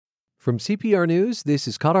From CPR News, this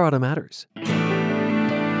is Colorado Matters.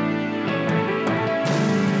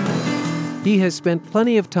 He has spent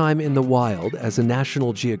plenty of time in the wild as a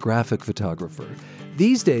National Geographic photographer.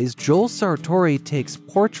 These days, Joel Sartori takes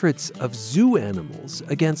portraits of zoo animals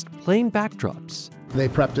against plain backdrops. They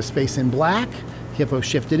prepped a space in black. Hippo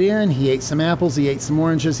shifted in. He ate some apples. He ate some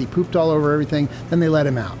oranges. He pooped all over everything. Then they let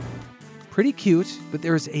him out. Pretty cute, but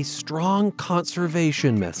there's a strong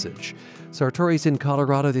conservation message. Sartori's in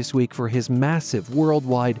Colorado this week for his massive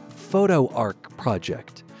worldwide Photo Ark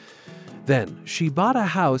project. Then she bought a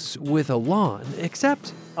house with a lawn,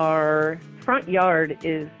 except our front yard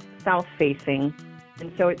is south-facing,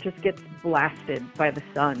 and so it just gets blasted by the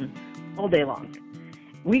sun all day long.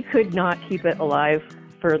 We could not keep it alive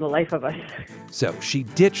for the life of us. So she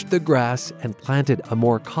ditched the grass and planted a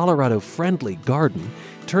more Colorado-friendly garden.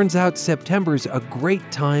 Turns out September's a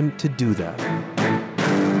great time to do that.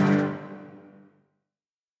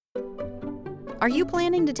 Are you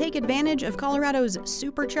planning to take advantage of Colorado's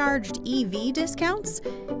supercharged EV discounts?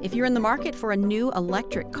 If you're in the market for a new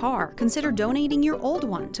electric car, consider donating your old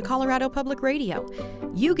one to Colorado Public Radio.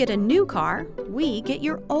 You get a new car, we get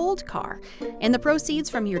your old car. And the proceeds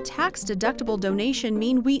from your tax-deductible donation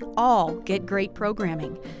mean we all get great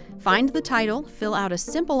programming. Find the title, fill out a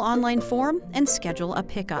simple online form, and schedule a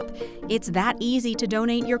pickup. It's that easy to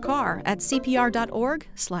donate your car at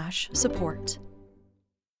cpr.org/support.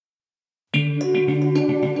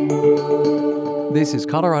 This is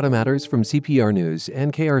Colorado Matters from CPR News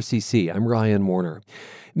and KRCC. I'm Ryan Warner.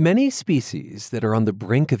 Many species that are on the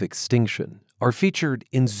brink of extinction are featured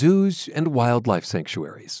in zoos and wildlife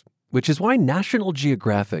sanctuaries, which is why National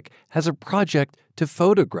Geographic has a project to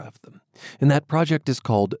photograph them. And that project is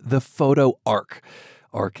called the Photo Ark.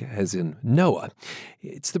 Ark as in Noah.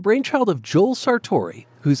 It's the brainchild of Joel Sartori,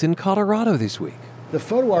 who's in Colorado this week. The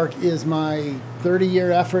Photo Ark is my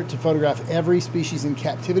 30-year effort to photograph every species in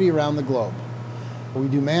captivity around the globe. We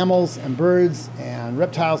do mammals and birds and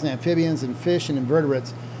reptiles and amphibians and fish and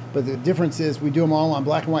invertebrates, but the difference is we do them all on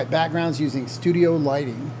black and white backgrounds using studio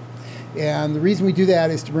lighting. And the reason we do that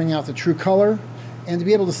is to bring out the true color and to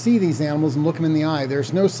be able to see these animals and look them in the eye.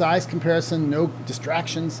 There's no size comparison, no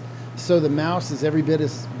distractions, so the mouse is every bit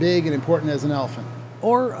as big and important as an elephant.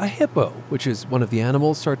 Or a hippo, which is one of the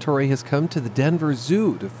animals Sartori has come to the Denver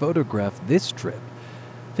Zoo to photograph this trip.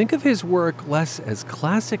 Think of his work less as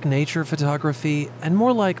classic nature photography and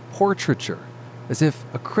more like portraiture, as if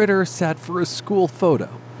a critter sat for a school photo.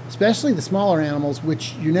 Especially the smaller animals,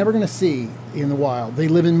 which you're never going to see in the wild. They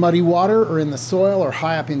live in muddy water or in the soil or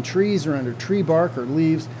high up in trees or under tree bark or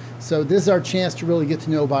leaves. So this is our chance to really get to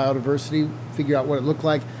know biodiversity, figure out what it looked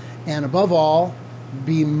like, and above all,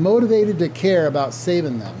 be motivated to care about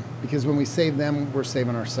saving them, because when we save them, we're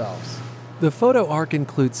saving ourselves. The Photo Ark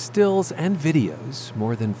includes stills and videos,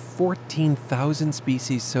 more than 14,000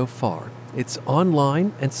 species so far. It's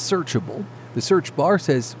online and searchable. The search bar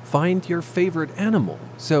says, find your favorite animal.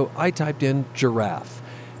 So I typed in giraffe,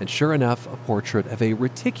 and sure enough, a portrait of a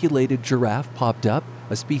reticulated giraffe popped up,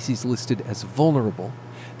 a species listed as vulnerable.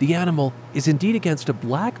 The animal is indeed against a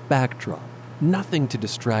black backdrop. Nothing to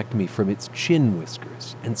distract me from its chin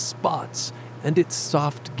whiskers and spots and its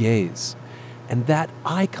soft gaze. And that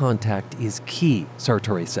eye contact is key,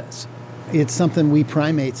 Sartori says. It's something we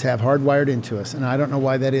primates have hardwired into us, and I don't know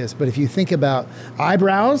why that is. But if you think about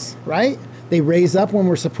eyebrows, right? They raise up when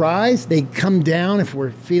we're surprised. They come down if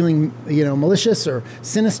we're feeling, malicious or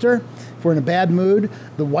sinister. If we're in a bad mood,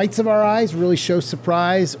 the whites of our eyes really show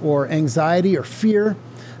surprise or anxiety or fear.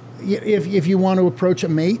 If you want to approach a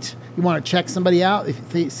mate, you want to check somebody out,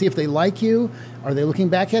 see if they like you, are they looking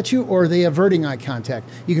back at you, or are they averting eye contact?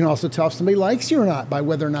 You can also tell if somebody likes you or not by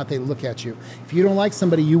whether or not they look at you. If you don't like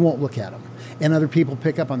somebody, you won't look at them, and other people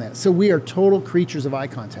pick up on that. So we are total creatures of eye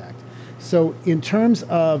contact. So in terms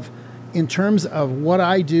of what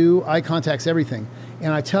I do, eye contact's everything.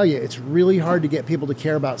 And I tell you, it's really hard to get people to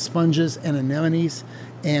care about sponges and anemones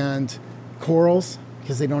and corals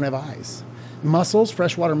because they don't have eyes. Mussels,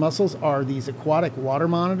 freshwater mussels, are these aquatic water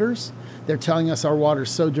monitors. They're telling us our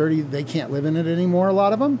water's so dirty they can't live in it anymore, a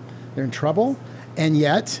lot of them. They're in trouble. And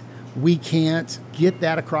yet, we can't get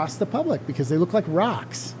that across the public because they look like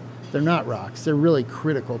rocks. They're not rocks. They're really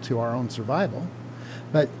critical to our own survival.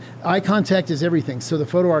 But eye contact is everything. So the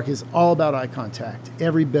Photo Ark is all about eye contact,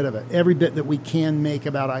 every bit of it. Every bit that we can make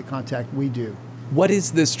about eye contact, we do. What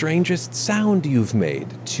is the strangest sound you've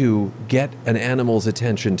made to get an animal's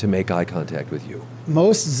attention to make eye contact with you?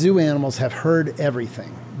 Most zoo animals have heard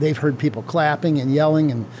everything. They've heard people clapping and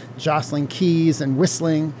yelling and jostling keys and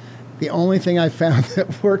whistling. The only thing I've found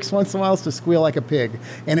that works once in a while is to squeal like a pig,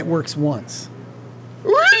 and it works once.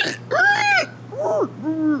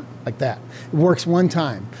 like that. It works one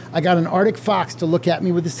time. I got an Arctic fox to look at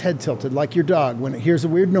me with his head tilted, like your dog, when it hears a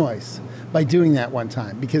weird noise, by doing that one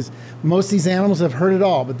time, because most of these animals have heard it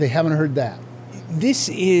all, but they haven't heard that. This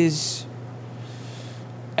is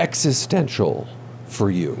existential for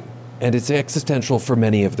you, and it's existential for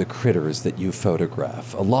many of the critters that you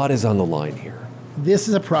photograph. A lot is on the line here. This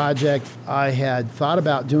is a project I had thought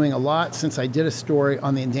about doing a lot since I did a story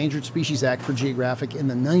on the Endangered Species Act for Geographic in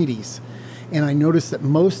the 90s. And I noticed that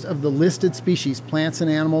most of the listed species, plants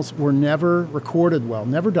and animals, were never recorded well,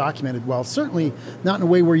 never documented well, certainly not in a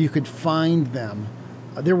way where you could find them.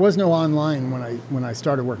 There was no online when I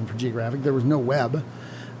started working for Geographic. There was no web.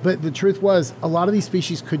 But the truth was, a lot of these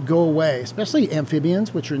species could go away, especially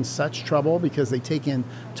amphibians, which are in such trouble because they take in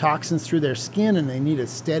toxins through their skin and they need a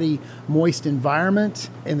steady, moist environment,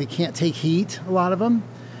 and they can't take heat, a lot of them.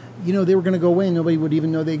 They were going to go away and nobody would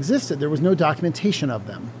even know they existed. There was no documentation of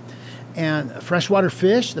them. And freshwater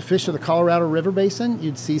fish, the fish of the Colorado River Basin,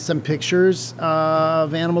 you'd see some pictures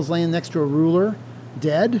of animals laying next to a ruler,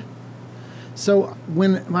 dead. So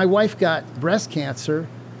when my wife got breast cancer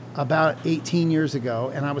about 18 years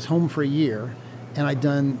ago, and I was home for a year, and I'd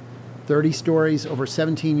done 30 stories over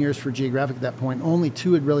 17 years for Geographic at that point, only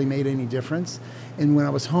 2 had really made any difference. And when I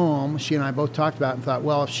was home, she and I both talked about it and thought,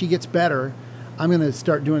 well, if she gets better, I'm going to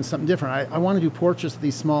start doing something different. I want to do portraits of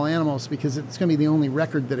these small animals because it's going to be the only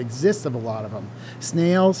record that exists of a lot of them.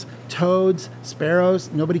 Snails, toads, sparrows,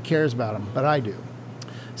 nobody cares about them, but I do.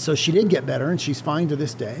 So she did get better, and she's fine to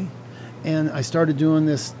this day. And I started doing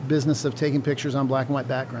this business of taking pictures on black and white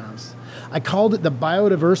backgrounds. I called it the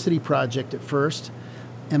Biodiversity Project at first,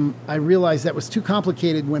 and I realized that was too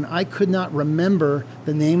complicated when I could not remember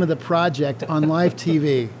the name of the project on live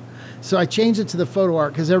TV. So I changed it to the Photo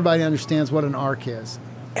Ark because everybody understands what an ark is.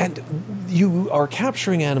 And you are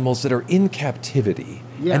capturing animals that are in captivity.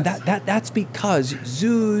 Yes. And that's because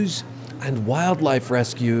zoos and wildlife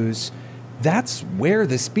rescues, that's where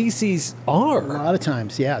the species are. A lot of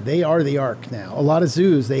times, yeah, they are the ark now. A lot of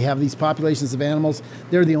zoos, they have these populations of animals.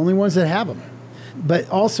 They're the only ones that have them. But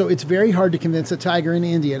also, it's very hard to convince a tiger in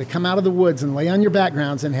India to come out of the woods and lay on your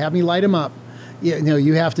backgrounds and have me light him up.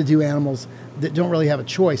 You have to do animals that don't really have a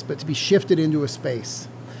choice, but to be shifted into a space.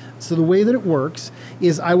 So the way that it works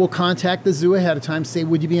is I will contact the zoo ahead of time, say,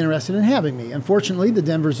 would you be interested in having me? Unfortunately, the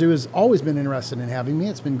Denver Zoo has always been interested in having me.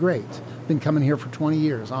 It's been great. Been coming here for 20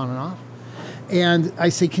 years, on and off. And I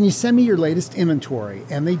say, can you send me your latest inventory?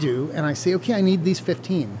 And they do. And I say, okay, I need these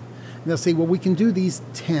 15. And they'll say, well, we can do these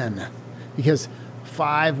 10 because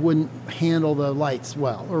 5 wouldn't handle the lights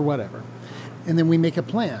well or whatever. And then we make a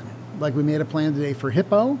plan. Like we made a plan today for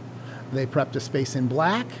hippo. They prepped a space in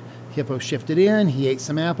black. Hippo shifted in. He ate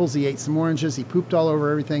some apples. He ate some oranges. He pooped all over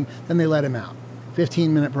everything. Then they let him out.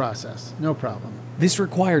 15-minute process. No problem. This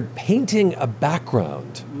required painting a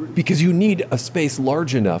background because you need a space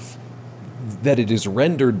large enough that it is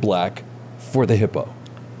rendered black for the hippo.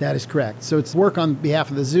 That is correct. So it's work on behalf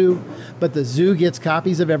of the zoo, but the zoo gets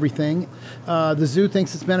copies of everything. The zoo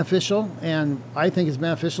thinks it's beneficial, and I think it's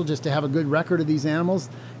beneficial just to have a good record of these animals.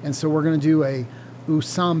 And so we're going to do a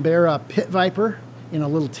Usambara pit viper in a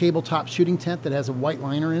little tabletop shooting tent that has a white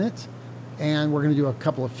liner in it. And we're going to do a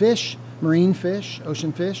couple of fish, marine fish,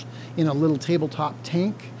 ocean fish, in a little tabletop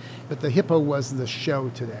tank. But the hippo was the show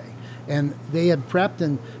today. And they had prepped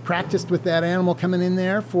and practiced with that animal coming in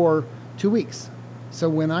there for 2 weeks. So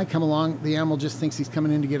when I come along, the animal just thinks he's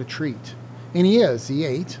coming in to get a treat. And he is. He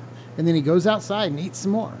ate. And then he goes outside and eats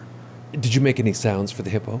some more. Did you make any sounds for the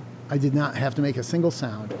hippo? I did not have to make a single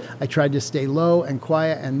sound. I tried to stay low and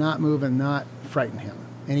quiet and not move and not frighten him.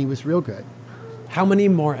 And he was real good. How many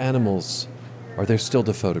more animals are there still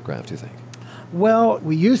to photograph, do you think? Well,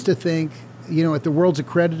 we used to think, at the world's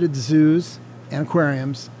accredited zoos and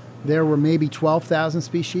aquariums, there were maybe 12,000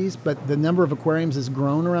 species, but the number of aquariums has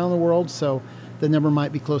grown around the world, so the number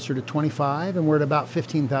might be closer to 25, and we're at about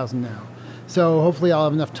 15,000 now. So hopefully I'll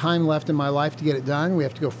have enough time left in my life to get it done. We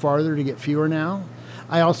have to go farther to get fewer now.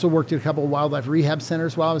 I also worked at a couple of wildlife rehab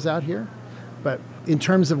centers while I was out here, but in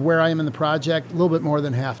terms of where I am in the project, a little bit more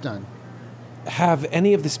than half done. Have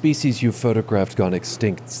any of the species you've photographed gone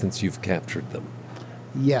extinct since you've captured them?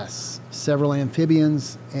 Yes, several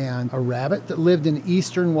amphibians and a rabbit that lived in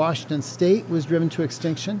eastern Washington state was driven to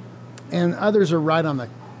extinction. And others are right on the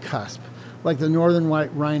cusp. Like the northern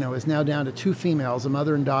white rhino is now down to 2 females, a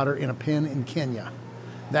mother and daughter, in a pen in Kenya.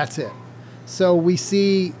 That's it. So we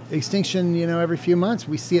see extinction, every few months.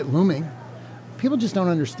 We see it looming. People just don't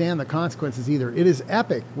understand the consequences either. It is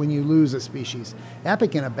epic when you lose a species.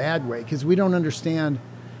 Epic in a bad way, because we don't understand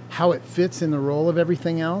how it fits in the role of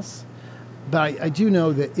everything else. But I do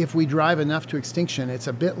know that if we drive enough to extinction, it's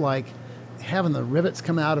a bit like having the rivets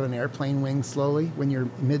come out of an airplane wing slowly when you're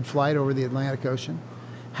mid-flight over the Atlantic Ocean.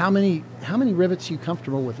 How many rivets are you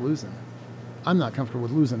comfortable with losing? I'm not comfortable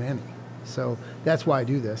with losing any. So that's why I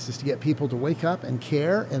do this, is to get people to wake up and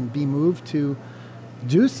care and be moved to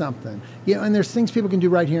do something. And there's things people can do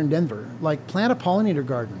right here in Denver, like plant a pollinator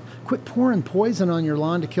garden. Quit pouring poison on your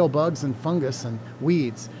lawn to kill bugs and fungus and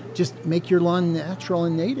weeds. Just make your lawn natural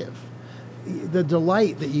and native. The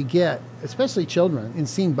delight that you get, especially children, in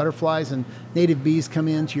seeing butterflies and native bees come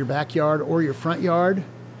into your backyard or your front yard,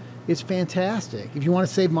 it's fantastic. If you want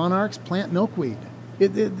to save monarchs, plant milkweed.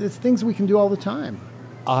 It's things we can do all the time.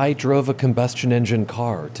 I drove a combustion engine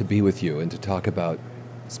car to be with you and to talk about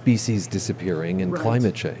species disappearing and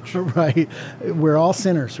climate change. Right. We're all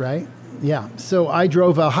sinners, right? Yeah. So I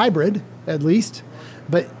drove a hybrid, at least.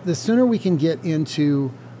 But the sooner we can get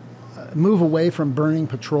into move away from burning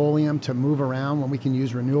petroleum to move around when we can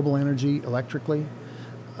use renewable energy electrically,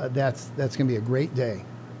 that's going to be a great day.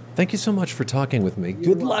 Thank you so much for talking with me.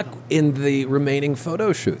 Good luck in the remaining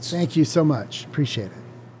photo shoots. Thank you so much. Appreciate it.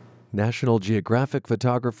 National Geographic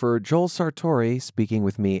photographer Joel Sartori speaking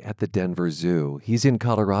with me at the Denver Zoo. He's in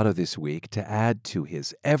Colorado this week to add to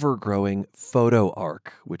his ever-growing Photo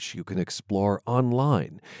Ark, which you can explore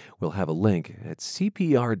online. We'll have a link at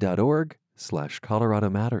cpr.org/Colorado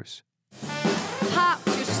Matters. Pop,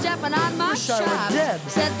 you're stepping on my shop,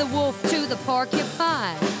 said the wolf to the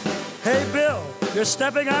porcupine. Hey, Bill, you're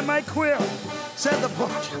stepping on my quill, said the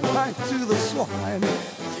porcupine to the swine.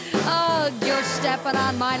 Ugh, you're stepping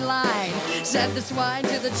on my line, said the swine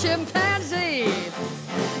to the chimpanzee.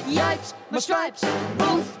 Yipes, my stripes,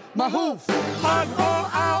 boof, my hoof, ugh,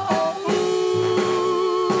 oh, ow, oh, ooh.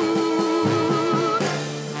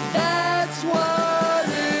 That's what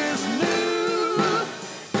is new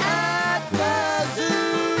at the zoo.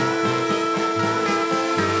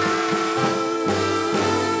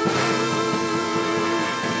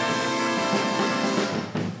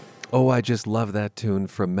 Oh, I just love that tune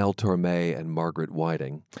from Mel Torme and Margaret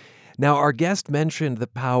Whiting. Now, our guest mentioned the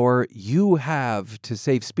power you have to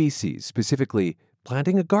save species, specifically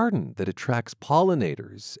planting a garden that attracts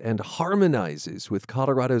pollinators and harmonizes with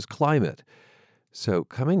Colorado's climate. So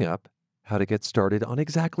coming up, how to get started on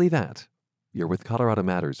exactly that. You're with Colorado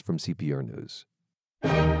Matters from CPR News.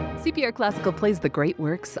 CPR Classical plays the great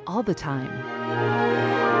works all the time.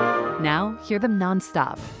 Now, hear them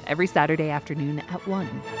nonstop, every Saturday afternoon at 1.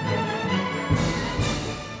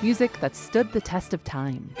 Music that stood the test of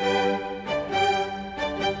time.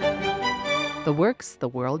 The works the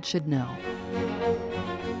world should know.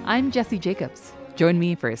 I'm Jesse Jacobs. Join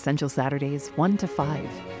me for Essential Saturdays 1 to 5.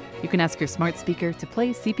 You can ask your smart speaker to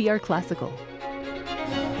play CPR Classical.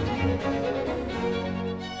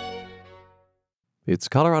 It's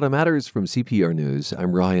Colorado Matters from CPR News.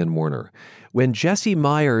 I'm Ryan Warner. When Jessie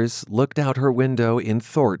Myers looked out her window in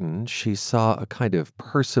Thornton, she saw a kind of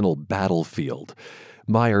personal battlefield.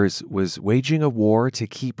 Myers was waging a war to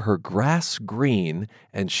keep her grass green,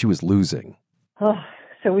 and she was losing.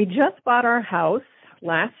 So we just bought our house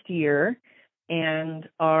last year, and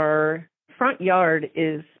our front yard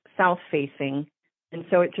is south-facing, and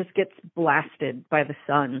so it just gets blasted by the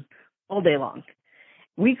sun all day long.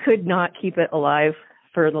 We could not keep it alive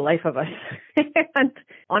for the life of us, and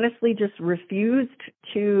honestly just refused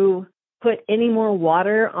to put any more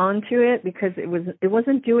water onto it because it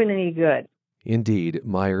wasn't doing any good. Indeed,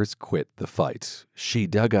 Myers quit the fight. She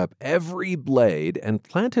dug up every blade and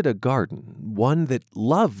planted a garden, one that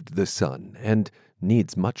loved the sun and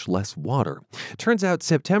needs much less water. Turns out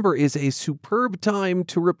September is a superb time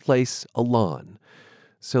to replace a lawn.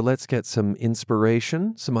 So let's get some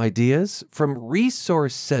inspiration, some ideas from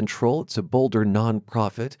Resource Central. It's a Boulder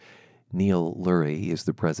nonprofit. Neil Lurie is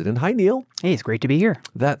the president. Hi, Neil. Hey, it's great to be here.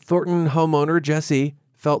 That Thornton homeowner, Jessie,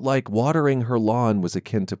 felt like watering her lawn was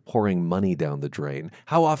akin to pouring money down the drain.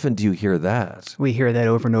 How often do you hear that? We hear that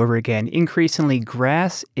over and over again. Increasingly,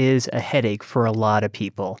 grass is a headache for a lot of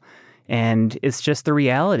people. And it's just the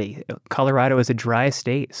reality. Colorado is a dry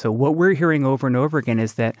state. So what we're hearing over and over again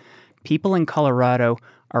is that people in Colorado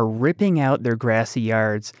are ripping out their grassy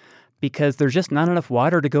yards because there's just not enough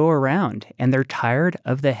water to go around, and they're tired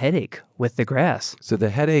of the headache with the grass. So the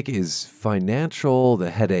headache is financial, the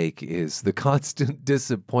headache is the constant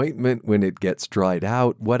disappointment when it gets dried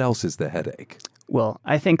out. What else is the headache? Well,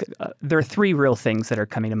 I think there are three real things that are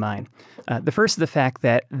coming to mind. The first is the fact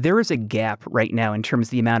that there is a gap right now in terms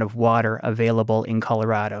of the amount of water available in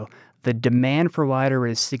Colorado. The demand for water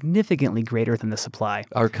is significantly greater than the supply.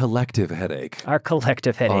 Our collective headache. Our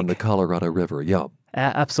collective headache. On the Colorado River, yeah.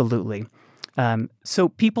 Absolutely. So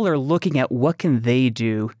people are looking at what can they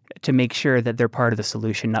do to make sure that they're part of the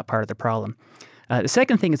solution, not part of the problem. The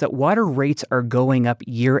second thing is that water rates are going up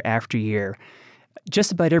year after year.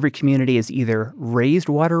 Just about every community has either raised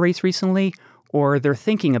water rates recently or they're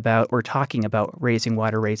thinking about or talking about raising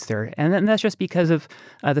water rates there. And then that's just because of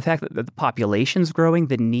the fact that the population's growing,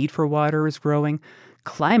 the need for water is growing.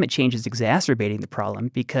 Climate change is exacerbating the problem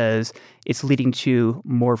because it's leading to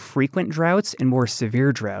more frequent droughts and more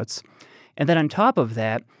severe droughts. And then on top of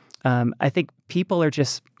that, I think people are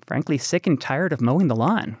just, frankly, sick and tired of mowing the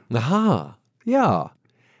lawn. Aha. Yeah.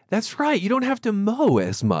 That's right. You don't have to mow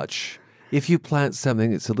as much if you plant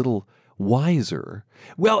something that's a little wiser.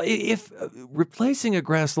 Well, if replacing a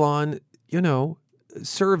grass lawn,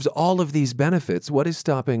 serves all of these benefits, what is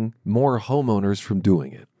stopping more homeowners from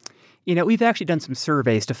doing it? We've actually done some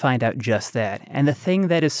surveys to find out just that. And the thing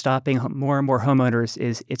that is stopping more and more homeowners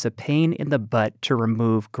is it's a pain in the butt to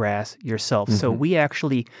remove grass yourself. Mm-hmm. So we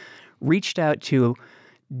actually reached out to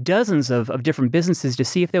dozens of different businesses to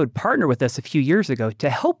see if they would partner with us a few years ago to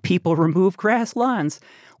help people remove grass lawns.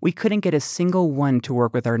 We couldn't get a single one to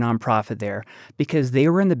work with our nonprofit there because they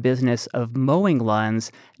were in the business of mowing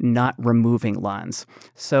lawns, not removing lawns.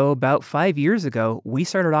 So about 5 years ago, we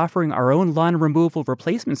started offering our own lawn removal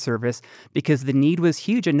replacement service because the need was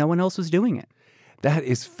huge and no one else was doing it. That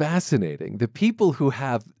is fascinating. The people who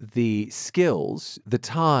have the skills, the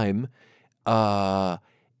time,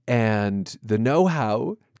 and the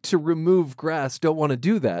know-how to remove grass don't want to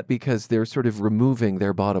do that because they're sort of removing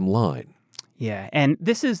their bottom line. Yeah, and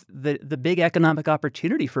this is the big economic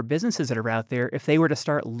opportunity for businesses that are out there if they were to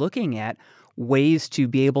start looking at ways to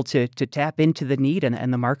be able to tap into the need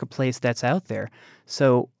and the marketplace that's out there.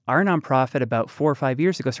 So our nonprofit about 4 or 5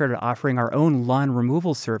 years ago started offering our own lawn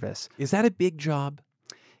removal service. Is that a big job?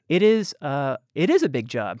 It is a big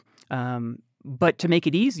job. But to make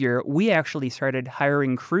it easier, we actually started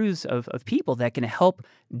hiring crews of people that can help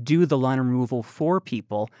do the lawn removal for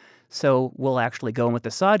people. So we'll actually go in with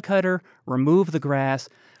the sod cutter, remove the grass,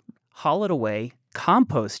 haul it away,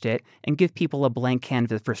 compost it, and give people a blank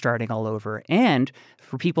canvas for starting all over. And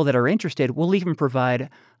for people that are interested, we'll even provide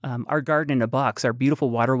our garden in a box, our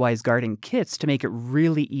beautiful Waterwise garden kits to make it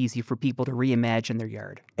really easy for people to reimagine their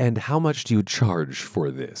yard. And how much do you charge for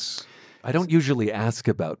this? I don't usually ask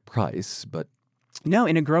about price, but... No,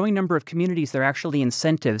 in a growing number of communities, there are actually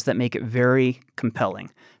incentives that make it very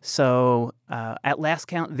compelling. So at last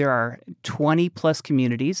count, there are 20-plus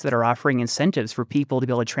communities that are offering incentives for people to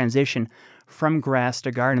be able to transition from grass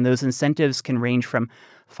to garden. Those incentives can range from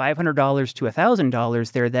 $500 to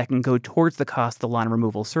 $1,000 there that can go towards the cost of the lawn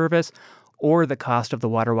removal service or the cost of the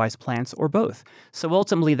Waterwise plants, or both. So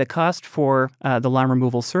ultimately, the cost for the lawn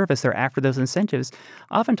removal service there after those incentives,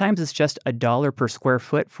 oftentimes it's just $1 per square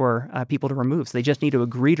foot for people to remove. So they just need to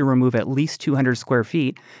agree to remove at least 200 square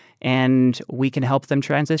feet, and we can help them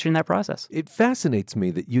transition in that process. It fascinates me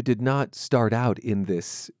that you did not start out in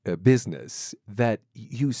this business, that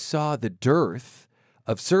you saw the dearth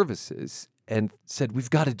of services and said, we've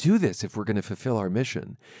got to do this if we're going to fulfill our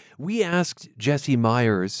mission. We asked Jessie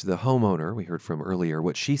Myers, the homeowner we heard from earlier,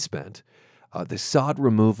 what she spent. The sod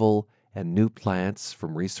removal and new plants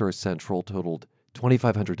from Resource Central totaled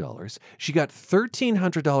 $2,500. She got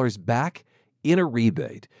 $1,300 back in a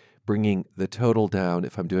rebate, bringing the total down,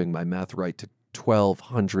 if I'm doing my math right, to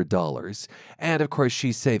 $1,200. And, of course,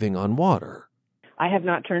 she's saving on water. I have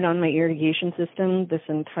not turned on my irrigation system this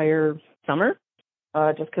entire summer.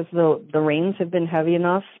 Just because the rains have been heavy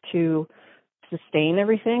enough to sustain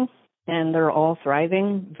everything, and they're all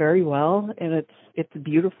thriving very well, and it's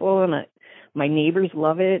beautiful, and my neighbors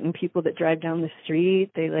love it, and people that drive down the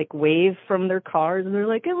street, they wave from their cars, and they're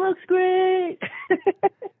like, it looks great.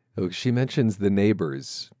 Oh, she mentions the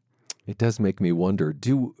neighbors. It does make me wonder,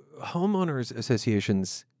 do homeowners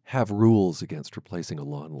associations have rules against replacing a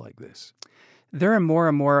lawn like this? There are more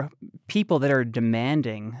and more people that are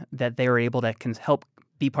demanding that they are able to help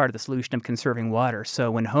be part of the solution of conserving water. So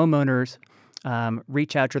when homeowners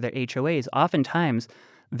reach out to their HOAs, oftentimes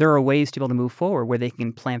there are ways to be able to move forward where they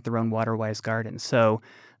can plant their own Waterwise gardens. So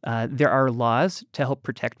there are laws to help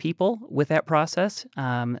protect people with that process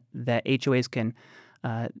that HOAs can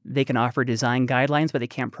offer design guidelines, but they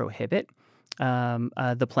can't prohibit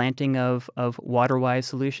the planting of Waterwise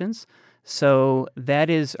solutions. So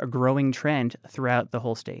that is a growing trend throughout the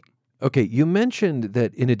whole state. Okay, you mentioned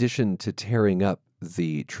that in addition to tearing up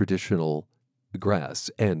the traditional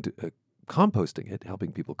grass and composting it,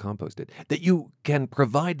 helping people compost it, that you can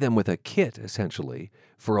provide them with a kit, essentially,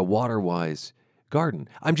 for a Waterwise garden.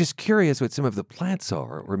 I'm just curious what some of the plants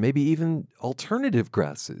are, or maybe even alternative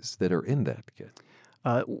grasses that are in that kit.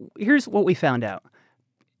 Here's what we found out.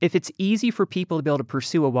 If it's easy for people to be able to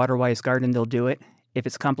pursue a Waterwise garden, they'll do it. If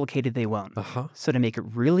it's complicated, they won't. So to make it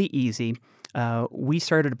really easy, we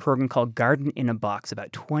started a program called Garden in a Box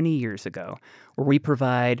about 20 years ago, where we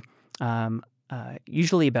provide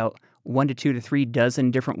usually about 1 to 2 to 3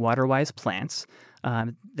 dozen different water-wise plants.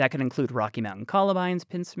 That can include Rocky Mountain columbines,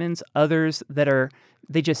 pinsimins, others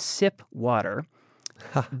they just sip water.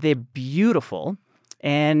 They're beautiful.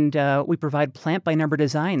 And we provide plant-by-number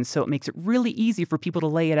designs, so it makes it really easy for people to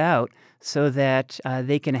lay it out so that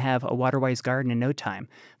they can have a water-wise garden in no time.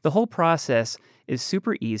 The whole process is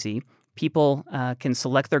super easy. People can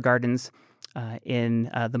select their gardens in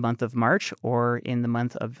the month of March or in the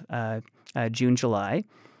month of June, July.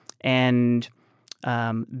 And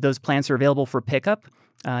those plants are available for pickup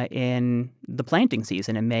in the planting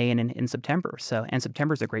season in May and in September. And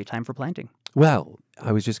September is a great time for planting. Well,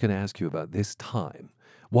 I was just going to ask you about this time.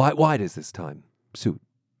 Why does this time suit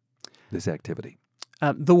this activity?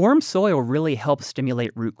 The warm soil really helps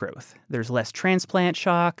stimulate root growth. There's less transplant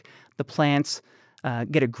shock. The plants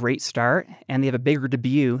get a great start, and they have a bigger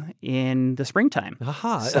debut in the springtime.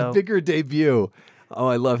 A bigger debut. Oh,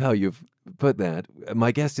 I love how you've put that.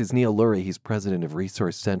 My guest is Neil Lurie. He's president of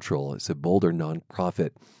Resource Central. It's a Boulder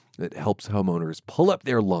nonprofit that helps homeowners pull up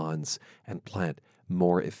their lawns and plant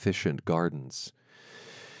more efficient gardens.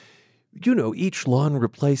 You know, each lawn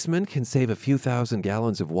replacement can save a few thousand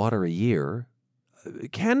gallons of water a year.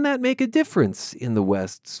 Can that make a difference in the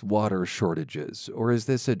West's water shortages, or is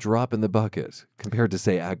this a drop in the bucket compared to,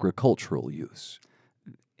 say, agricultural use?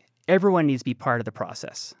 Everyone needs to be part of the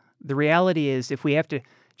process. The reality is, if we have to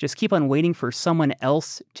just keep on waiting for someone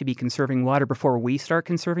else to be conserving water before we start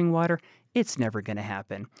conserving water, it's never going to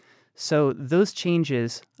happen. So those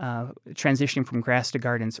changes, transitioning from grass to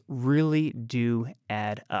gardens, really do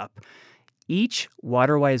add up. Each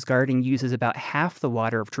water-wise garden uses about half the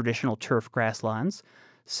water of traditional turf grass lawns.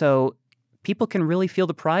 So people can really feel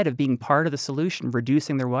the pride of being part of the solution,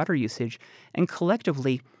 reducing their water usage. And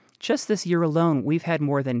collectively, just this year alone, we've had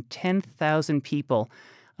more than 10,000 people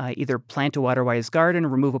either plant a water-wise garden,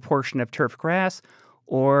 remove a portion of turf grass,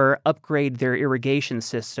 or upgrade their irrigation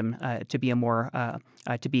system to be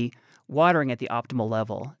watering at the optimal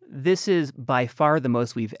level. This is by far the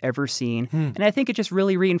most we've ever seen, and I think it just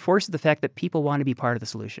really reinforces the fact that people want to be part of the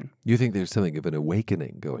solution. You think there's something of an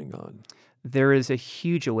awakening going on? There is a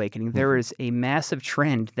huge awakening. There is a massive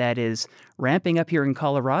trend that is ramping up here in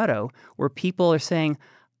Colorado where people are saying,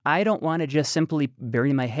 I don't want to just simply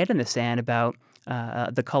bury my head in the sand about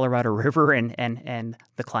the Colorado River and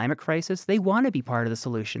the climate crisis. They want to be part of the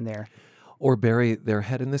solution there. Or bury their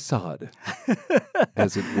head in the sod,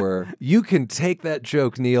 as it were. You can take that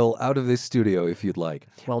joke, Neil, out of this studio if you'd like.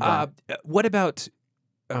 Well done. What about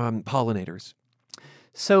pollinators?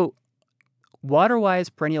 So water-wise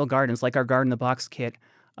perennial gardens, like our Garden in the Box kit,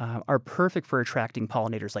 are perfect for attracting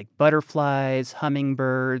pollinators like butterflies,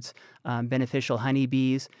 hummingbirds, beneficial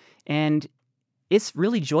honeybees. And it's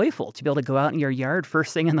really joyful to be able to go out in your yard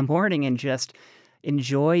first thing in the morning and just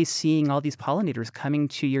enjoy seeing all these pollinators coming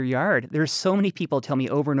to your yard. There's so many people tell me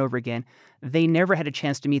over and over again, they never had a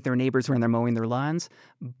chance to meet their neighbors when they're mowing their lawns,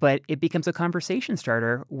 but it becomes a conversation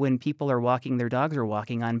starter when people are walking, their dogs are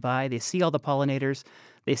walking on by. They see all the pollinators,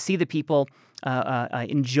 they see the people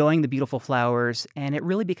enjoying the beautiful flowers, and it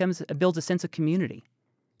really builds a sense of community.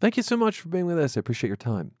 Thank you so much for being with us. I appreciate your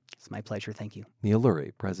time. It's my pleasure. Thank you. Neil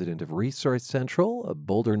Lurie, president of Resource Central, a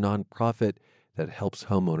Boulder nonprofit that helps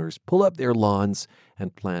homeowners pull up their lawns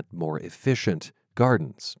and plant more efficient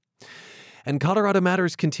gardens. And Colorado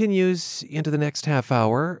Matters continues into the next half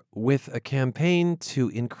hour with a campaign to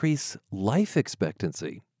increase life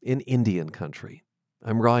expectancy in Indian country.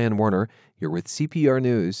 I'm Ryan Warner. You're with CPR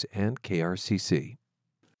News and KRCC.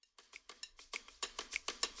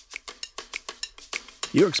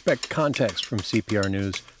 You expect context from CPR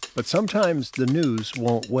News, but sometimes the news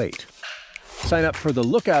won't wait. Sign up for the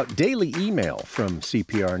Lookout Daily email from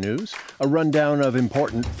CPR News, a rundown of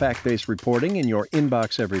important fact-based reporting in your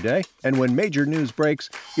inbox every day. And when major news breaks,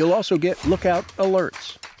 you'll also get Lookout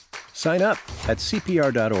alerts. Sign up at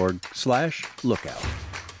cpr.org/lookout.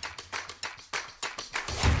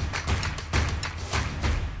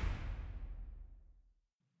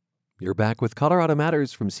 You're back with Colorado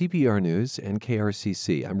Matters from CPR News and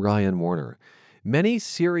KRCC. I'm Ryan Warner. Many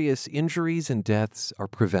serious injuries and deaths are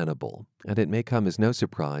preventable, and it may come as no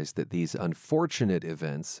surprise that these unfortunate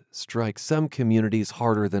events strike some communities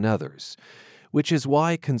harder than others, which is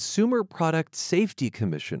why Consumer Product Safety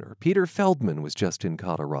Commissioner Peter Feldman was just in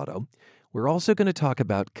Colorado. We're also going to talk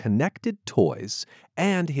about connected toys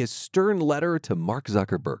and his stern letter to Mark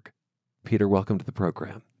Zuckerberg. Peter, welcome to the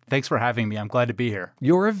program. Thanks for having me. I'm glad to be here.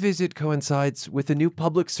 Your visit coincides with a new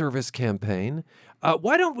public service campaign.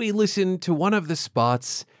 Why don't we listen to one of the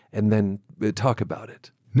spots and then talk about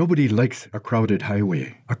it? Nobody likes a crowded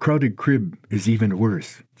highway. A crowded crib is even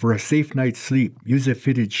worse. For a safe night's sleep, use a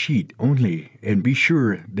fitted sheet only and be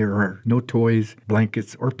sure there are no toys,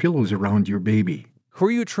 blankets, or pillows around your baby. Who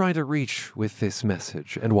are you trying to reach with this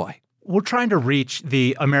message and why? We're trying to reach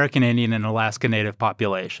the American Indian and Alaska Native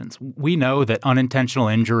populations. We know that unintentional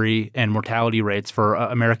injury and mortality rates for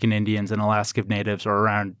American Indians and Alaska Natives are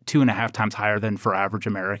around 2.5 times higher than for average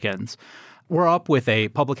Americans. We're up with a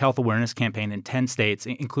public health awareness campaign in 10 states,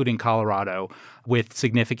 including Colorado, with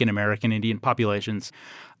significant American Indian populations.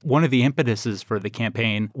 One of the impetuses for the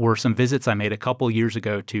campaign were some visits I made a couple years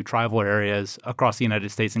ago to tribal areas across the United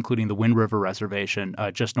States, including the Wind River Reservation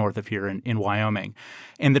just north of here in Wyoming.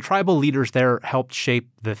 And the tribal leaders there helped shape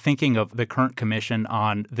the thinking of the current commission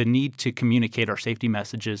on the need to communicate our safety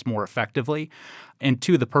messages more effectively. And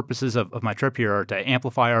two of the purposes of my trip here are to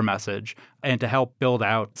amplify our message and to help build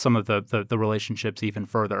out some of the relationships even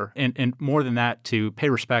further. And more than that, to pay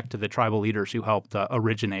respect to the tribal leaders who helped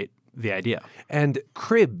originate the idea. And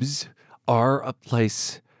cribs are a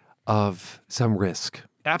place of some risk.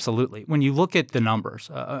 Absolutely. When you look at the numbers,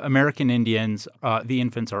 American Indians, the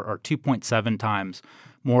infants are 2.7 times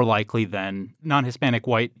more likely than non-Hispanic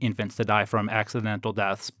white infants to die from accidental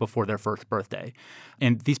deaths before their first birthday.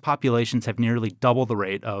 And these populations have nearly double the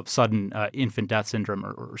rate of sudden infant death syndrome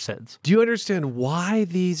or SIDS. Do you understand why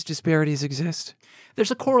these disparities exist?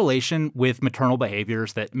 There's a correlation with maternal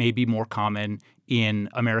behaviors that may be more common in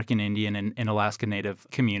American Indian and Alaska Native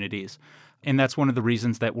communities. And that's one of the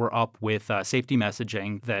reasons that we're up with safety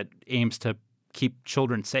messaging that aims to keep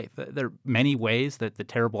children safe. There are many ways that the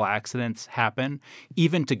terrible accidents happen,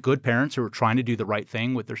 even to good parents who are trying to do the right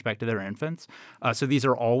thing with respect to their infants. So these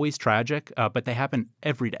are always tragic, but they happen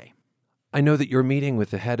every day. I know that you're meeting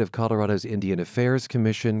with the head of Colorado's Indian Affairs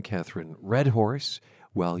Commission, Catherine Redhorse,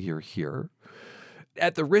 while you're here.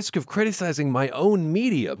 At the risk of criticizing my own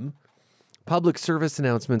medium, public service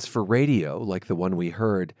announcements for radio, like the one we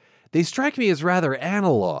heard, they strike me as rather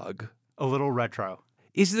analog. A little retro.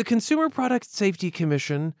 Is the Consumer Product Safety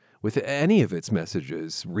Commission, with any of its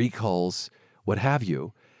messages, recalls, what have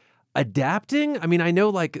you, adapting? I mean, I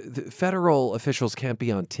know federal officials can't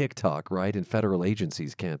be on TikTok, right? And federal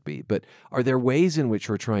agencies can't be. But are there ways in which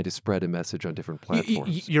we're trying to spread a message on different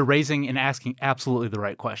platforms? You're raising and asking absolutely the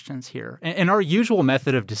right questions here. And our usual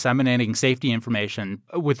method of disseminating safety information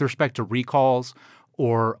with respect to recalls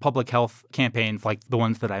or public health campaigns like the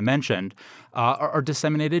ones that I mentioned are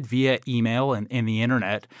disseminated via email and the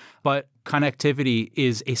internet. But connectivity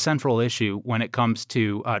is a central issue when it comes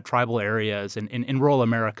to tribal areas and in rural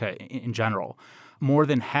America in general. More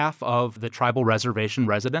than half of the tribal reservation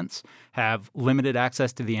residents have limited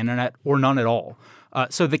access to the internet or none at all.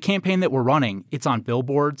 So the campaign that we're running, it's on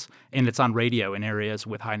billboards and it's on radio in areas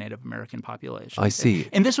with high Native American populations. I see.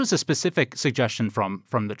 And this was a specific suggestion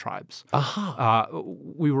from the tribes.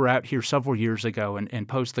 We were out here several years ago and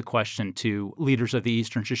posed the question to leaders of the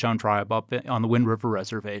Eastern Shoshone tribe up on the Wind River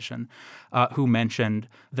Reservation, who mentioned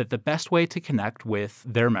that the best way to connect with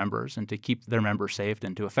their members and to keep their members safe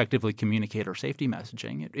and to effectively communicate our safety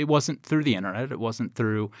messaging, it wasn't through the internet, it wasn't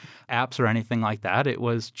through apps or anything like that. It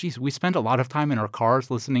was, we spend a lot of time in our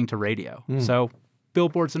cars listening to radio. So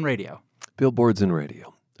billboards and radio. Billboards and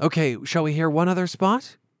radio. Okay, shall we hear one other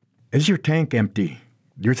spot? Is your tank empty?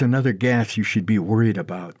 There's another gas you should be worried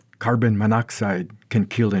about. Carbon monoxide can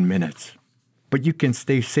kill in minutes. But you can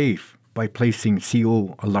stay safe by placing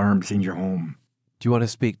CO alarms in your home. Do you want to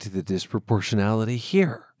speak to the disproportionality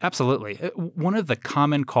here? Absolutely. One of the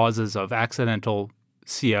common causes of accidental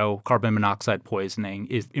CO, carbon monoxide poisoning,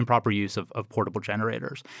 is improper use of portable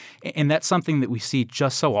generators. And that's something that we see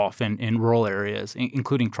just so often in rural areas,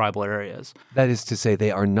 including tribal areas. That is to say, they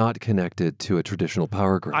are not connected to a traditional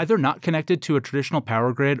power grid. Either not connected to a traditional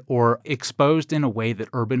power grid or exposed in a way that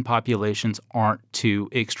urban populations aren't to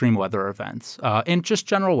extreme weather events and just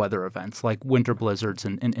general weather events like winter blizzards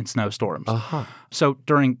and snowstorms. So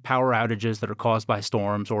during power outages that are caused by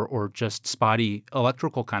storms or just spotty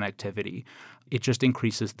electrical connectivity, it just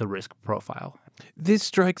increases the risk profile. This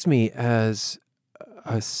strikes me as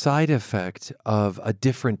a side effect of a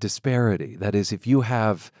different disparity. That is, if you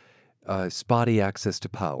have spotty access to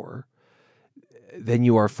power, then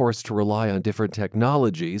you are forced to rely on different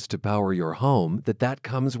technologies to power your home, that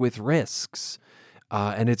comes with risks.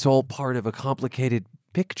 And it's all part of a complicated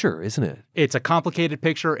picture, isn't it? It's a complicated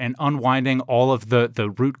picture, and unwinding all of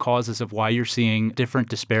the root causes of why you're seeing different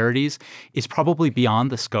disparities is probably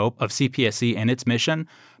beyond the scope of CPSC and its mission.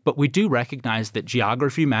 But we do recognize that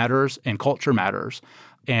geography matters and culture matters.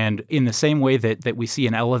 And in the same way that we see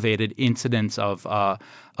an elevated incidence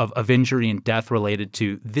of injury and death related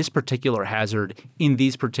to this particular hazard in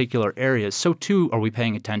these particular areas, so too are we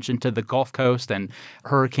paying attention to the Gulf Coast and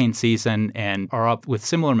hurricane season and are up with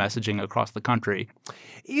similar messaging across the country.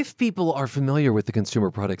 If people are familiar with the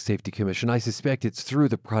Consumer Product Safety Commission, I suspect it's through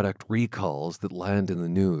the product recalls that land in the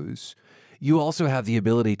news. You also have the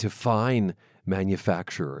ability to fine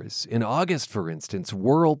manufacturers. In August, for instance,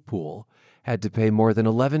 Whirlpool had to pay more than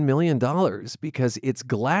 $11 million because its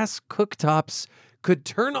glass cooktops could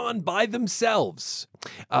turn on by themselves.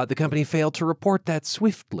 The company failed to report that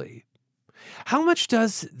swiftly. How much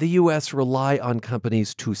does the U.S. rely on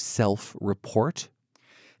companies to self-report?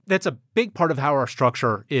 That's a big part of how our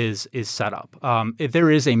structure is set up. There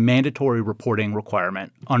is a mandatory reporting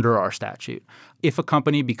requirement under our statute. If a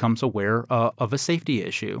company becomes aware of a safety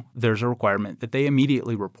issue, there's a requirement that they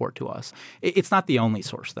immediately report to us. It's not the only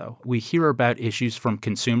source, though. We hear about issues from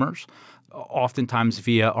consumers, oftentimes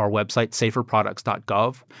via our website,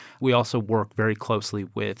 saferproducts.gov. We also work very closely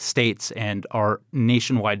with states and our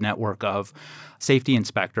nationwide network of safety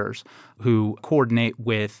inspectors who coordinate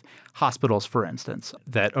with hospitals, for instance,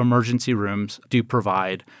 that emergency rooms do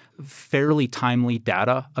provide fairly timely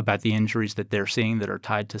data about the injuries that they're seeing that are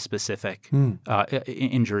tied to specific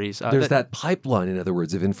injuries. There's that pipeline, in other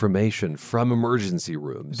words, of information from emergency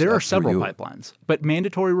rooms. There are several pipelines, but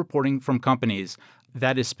mandatory reporting from companies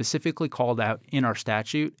that is specifically called out in our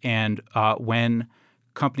statute. And when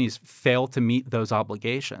companies fail to meet those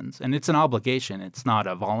obligations, and it's an obligation, it's not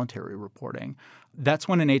a voluntary reporting, that's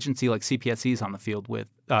when an agency like CPSC is on the field with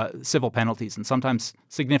civil penalties, and sometimes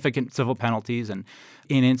significant civil penalties, and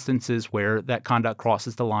in instances where that conduct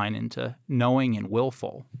crosses the line into knowing and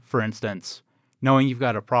willful. For instance, knowing you've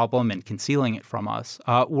got a problem and concealing it from us,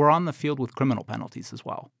 we're on the field with criminal penalties as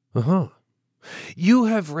well. Uh-huh. You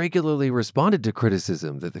have regularly responded to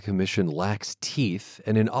criticism that the Commission lacks teeth,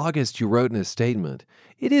 and in August you wrote in a statement,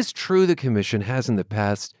 "It is true the Commission has in the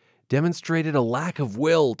past demonstrated a lack of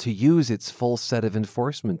will to use its full set of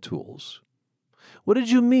enforcement tools." What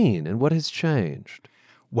did you mean, and what has changed?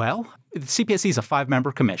 Well, the CPSC is a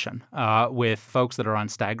 5-member commission with folks that are on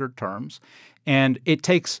staggered terms, and it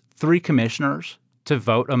takes 3 commissioners to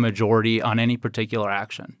vote a majority on any particular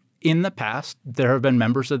action. In the past, there have been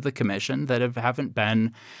members of the commission that haven't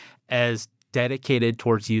been as dedicated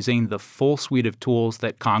towards using the full suite of tools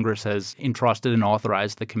that Congress has entrusted and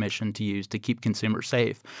authorized the commission to use to keep consumers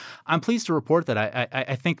safe. I'm pleased to report that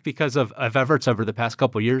I think because of efforts over the past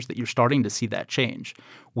couple of years that you're starting to see that change.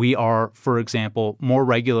 We are, for example, more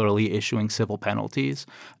regularly issuing civil penalties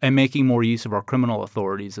and making more use of our criminal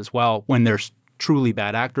authorities as well when there's truly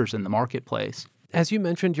bad actors in the marketplace. As you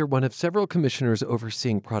mentioned, you're one of several commissioners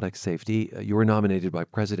overseeing product safety. You were nominated by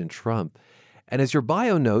President Trump. And as your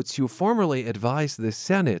bio notes, you formerly advised the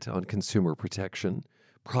Senate on consumer protection,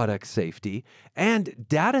 product safety, and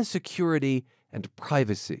data security and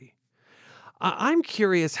privacy. I'm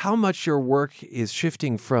curious how much your work is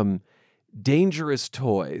shifting from dangerous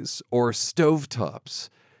toys or stovetops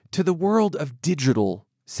to the world of digital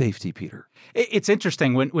safety, Peter. It's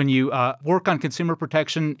interesting when you work on consumer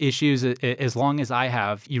protection issues as long as I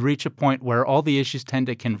have, you reach a point where all the issues tend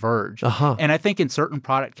to converge. Uh-huh. And I think in certain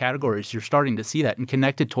product categories, you're starting to see that. And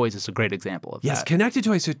connected toys is a great example of that. Yes, connected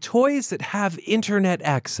toys. So toys that have internet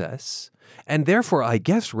access and therefore, I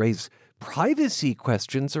guess, raise privacy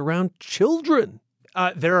questions around children.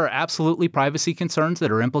 There are absolutely privacy concerns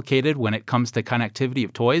that are implicated when it comes to connectivity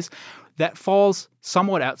of toys. That falls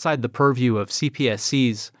somewhat outside the purview of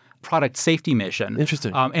CPSC's product safety mission.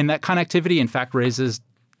 Interesting. And that connectivity, in fact, raises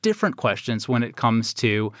different questions when it comes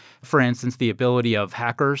to, for instance, the ability of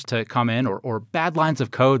hackers to come in or bad lines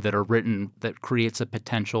of code that are written that creates a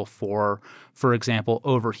potential for example,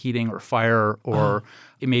 overheating or fire, or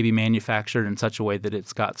it may be manufactured in such a way that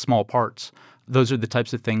it's got small parts. Those are the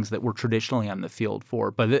types of things that we're traditionally on the field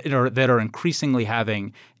for, but that are increasingly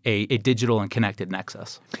having a digital and connected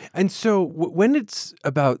nexus. And so when it's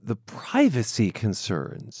about the privacy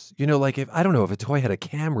concerns, like if a toy had a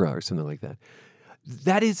camera or something like that,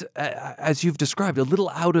 that is, as you've described, a little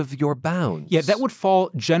out of your bounds. Yeah, that would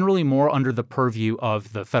fall generally more under the purview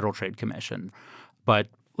of the Federal Trade Commission. But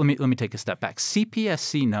let me take a step back.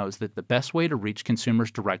 CPSC knows that the best way to reach consumers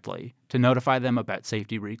directly, to notify them about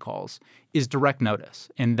safety recalls, is direct notice.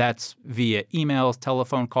 And that's via emails,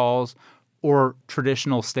 telephone calls, or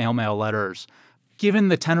traditional snail mail letters. Given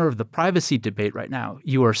the tenor of the privacy debate right now,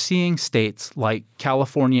 you are seeing states like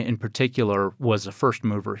California in particular was a first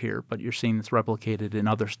mover here, but you're seeing this replicated in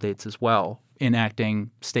other states as well, enacting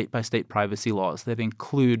state-by-state privacy laws that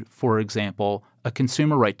include, for example, a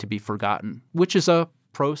consumer right to be forgotten, which is a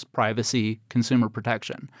pro-privacy consumer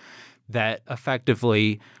protection that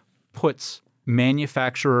effectively puts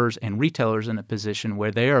manufacturers and retailers in a position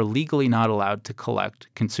where they are legally not allowed to collect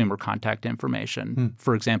consumer contact information,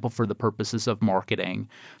 for example, for the purposes of marketing.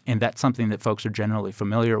 And that's something that folks are generally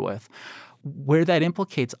familiar with. Where that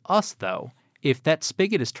implicates us, though, if that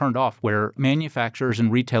spigot is turned off, where manufacturers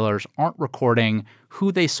and retailers aren't recording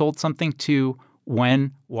who they sold something to,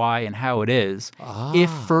 when, why, and how it is,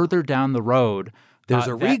 if further down the road there's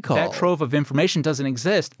a recall, that trove of information doesn't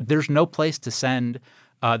exist, there's no place to send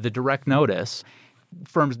the direct notice.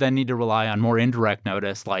 Firms then need to rely on more indirect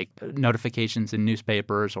notice, like notifications in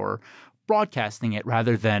newspapers or broadcasting it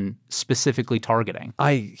rather than specifically targeting.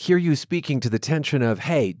 I hear you speaking to the tension of,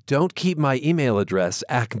 hey, don't keep my email address,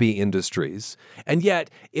 Acme Industries. And yet,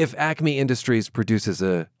 if Acme Industries produces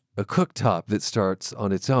a cooktop that starts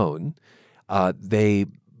on its own, they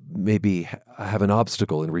maybe have an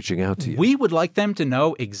obstacle in reaching out to you. We would like them to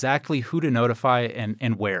know exactly who to notify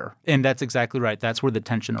and where. And that's exactly right. That's where the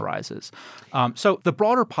tension arises. So the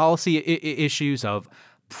broader policy issues of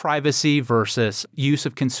privacy versus use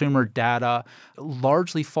of consumer data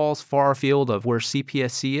largely falls far afield of where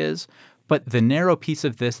CPSC is. But the narrow piece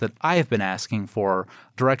of this that I have been asking for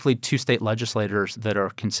directly to state legislators that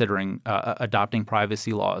are considering adopting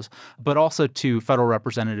privacy laws, but also to federal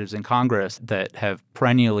representatives in Congress that have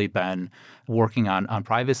perennially been working on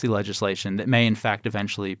privacy legislation that may in fact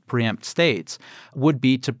eventually preempt states, would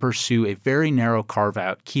be to pursue a very narrow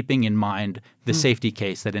carve-out, keeping in mind the safety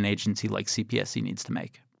case that an agency like CPSC needs to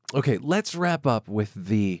make. Okay, let's wrap up with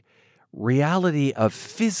the reality of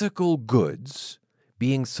physical goods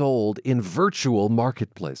being sold in virtual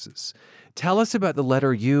marketplaces. Tell us about the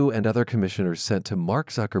letter you and other commissioners sent to Mark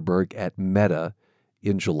Zuckerberg at Meta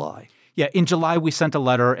in July. Yeah, in July, we sent a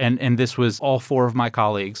letter, and this was all four of my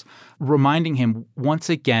colleagues, reminding him once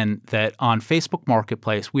again that on Facebook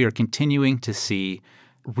Marketplace, we are continuing to see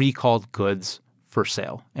recalled goods for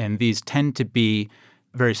sale. And these tend to be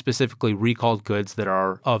very specifically recalled goods that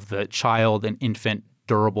are of the child and infant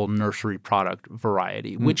durable nursery product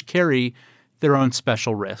variety, which carry their own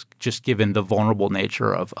special risk, just given the vulnerable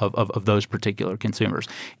nature of those particular consumers,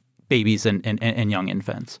 babies and young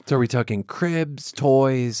infants. So are we talking cribs,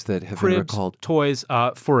 toys that have been recalled? Toys.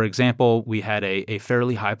 For example, we had a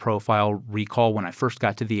fairly high-profile recall when I first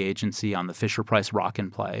got to the agency on the Fisher-Price Rock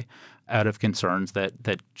and Play out of concerns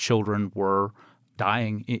that children were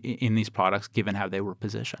dying in these products given how they were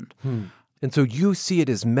positioned. And so you see it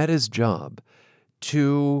as Meta's job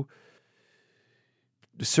to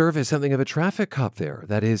serve as something of a traffic cop there.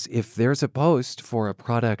 That is, if there's a post for a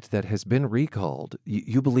product that has been recalled,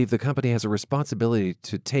 you believe the company has a responsibility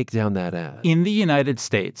to take down that ad. In the United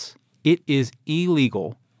States, it is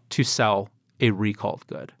illegal to sell a recalled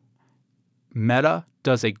good. Meta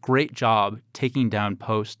does a great job taking down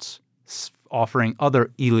posts offering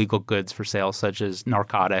other illegal goods for sale, such as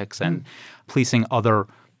narcotics and policing other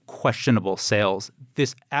questionable sales.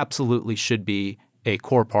 This absolutely should be a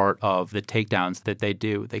core part of the takedowns that they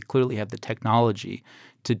do. They clearly have the technology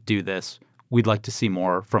to do this. We'd like to see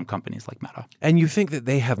more from companies like Meta. And you think that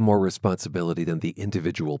they have more responsibility than the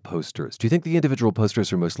individual posters. Do you think the individual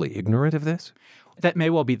posters are mostly ignorant of this? That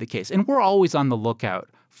may well be the case. And we're always on the lookout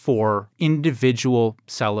for individual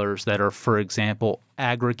sellers that are, for example,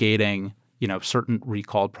 aggregating certain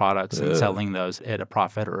recalled products and selling those at a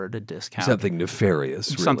profit or at a discount. Something nefarious,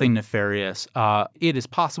 really. Something nefarious. It is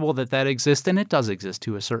possible that exists, and it does exist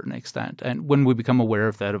to a certain extent. And when we become aware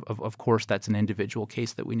of that, of course, that's an individual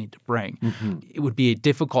case that we need to bring. It would be a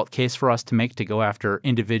difficult case for us to go after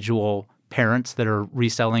individual parents that are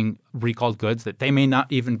reselling recalled goods that they may not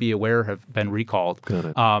even be aware have been recalled. Got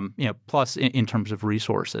it. Plus, in terms of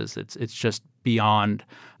resources, it's just beyond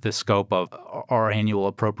the scope of our annual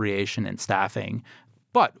appropriation and staffing.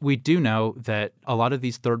 But we do know that a lot of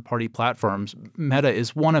these third-party platforms, Meta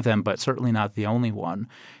is one of them, but certainly not the only one,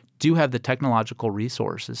 do have the technological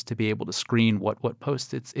resources to be able to screen what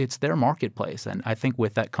posts. It's their marketplace, and I think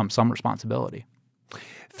with that comes some responsibility.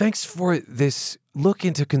 Thanks for this look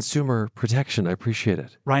into consumer protection. I appreciate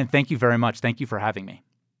it. Ryan, thank you very much. Thank you for having me.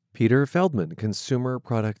 Peter Feldman, Consumer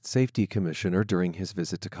Product Safety Commissioner, during his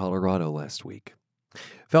visit to Colorado last week.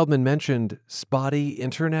 Feldman mentioned spotty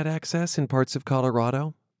internet access in parts of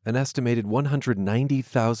Colorado. An estimated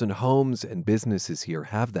 190,000 homes and businesses here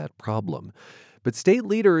have that problem. But state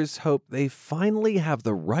leaders hope they finally have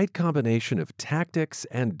the right combination of tactics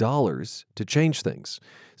and dollars to change things.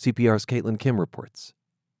 CPR's Caitlin Kim reports.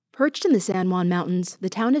 Perched in the San Juan Mountains, the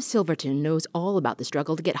town of Silverton knows all about the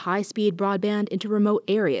struggle to get high-speed broadband into remote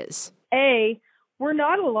areas. A, we're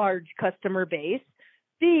not a large customer base.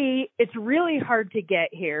 B, it's really hard to get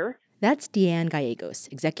here. That's Deanne Gallegos,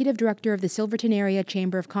 Executive Director of the Silverton Area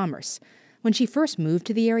Chamber of Commerce. When she first moved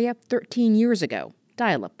to the area 13 years ago,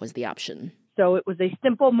 dial-up was the option. So it was a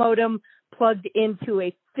simple modem plugged into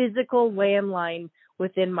a physical landline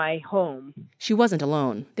within my home. She wasn't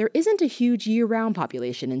alone. There isn't a huge year-round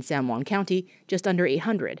population in San Juan County, just under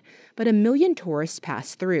 800, but 1 million tourists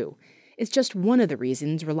pass through. It's just one of the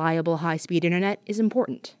reasons reliable high-speed internet is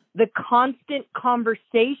important. The constant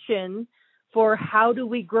conversation for how do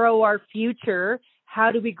we grow our future,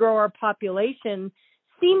 how do we grow our population,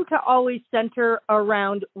 seem to always center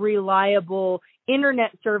around reliable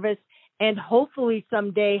internet service and hopefully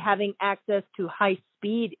someday having access to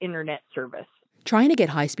high-speed internet service. Trying to get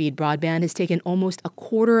high-speed broadband has taken almost a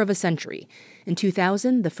quarter of a century. In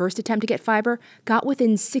 2000, the first attempt to get fiber got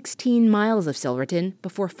within 16 miles of Silverton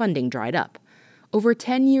before funding dried up. Over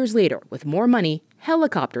 10 years later, with more money,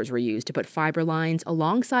 helicopters were used to put fiber lines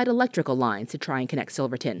alongside electrical lines to try and connect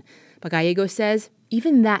Silverton. But Gallegos says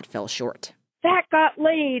even that fell short. That got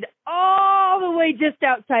laid all the way just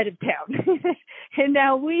outside of town. And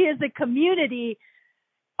now we as a community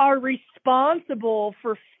are responsible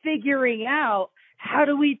for figuring out how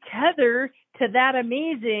do we tether to that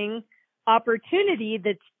amazing opportunity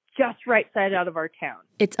that's just right side out of our town.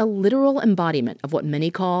 It's a literal embodiment of what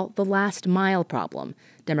many call the last mile problem.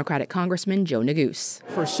 Democratic Congressman Joe Neguse.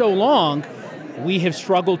 For so long, we have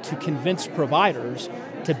struggled to convince providers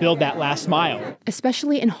to build that last mile.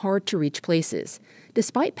 Especially in hard-to-reach places.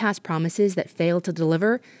 Despite past promises that failed to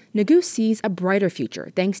deliver, Neguse sees a brighter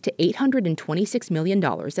future thanks to $826 million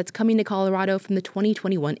that's coming to Colorado from the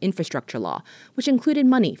 2021 infrastructure law, which included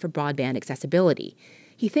money for broadband accessibility.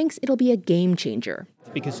 He thinks it'll be a game changer.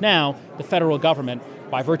 Because now the federal government,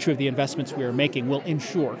 by virtue of the investments we are making, will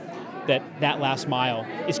ensure that that last mile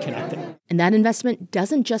is connected. And that investment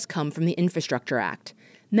doesn't just come from the Infrastructure Act.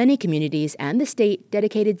 Many communities and the state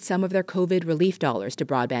dedicated some of their COVID relief dollars to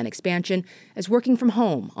broadband expansion as working from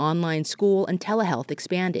home, online school, and telehealth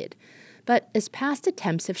expanded. But as past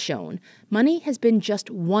attempts have shown, money has been just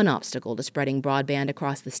one obstacle to spreading broadband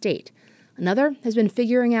across the state. Another has been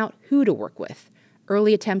figuring out who to work with.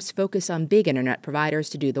 Early attempts focus on big internet providers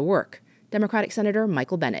to do the work. Democratic Senator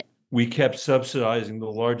Michael Bennet. We kept subsidizing the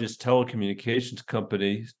largest telecommunications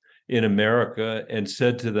companies in America and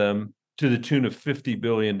said to them, to the tune of $50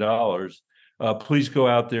 billion, please go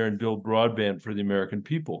out there and build broadband for the American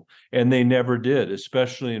people. And they never did,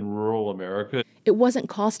 especially in rural America. It wasn't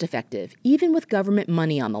cost effective, even with government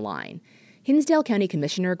money on the line. Hinsdale County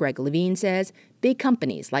Commissioner Greg Levine says big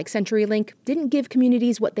companies like CenturyLink didn't give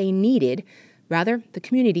communities what they needed. Rather, the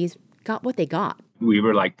communities got what they got. We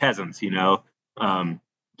were like peasants,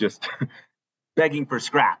 just begging for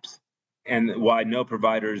scraps. And why no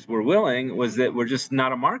providers were willing was that we're just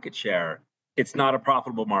not a market share. It's not a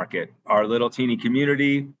profitable market. Our little teeny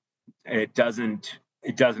community, it doesn't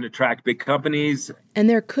attract big companies. And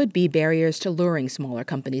there could be barriers to luring smaller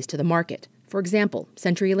companies to the market. For example,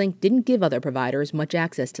 CenturyLink didn't give other providers much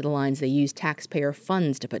access to the lines they used taxpayer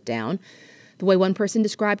funds to put down. The way one person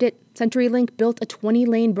described it, CenturyLink built a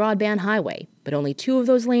 20-lane broadband highway, but only 2 of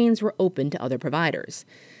those lanes were open to other providers.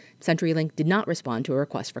 CenturyLink did not respond to a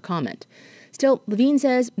request for comment. Still, Levine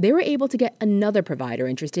says they were able to get another provider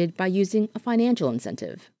interested by using a financial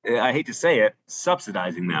incentive. I hate to say it,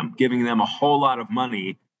 subsidizing them, giving them a whole lot of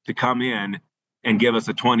money to come in and give us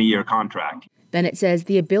a 20-year contract. Bennet says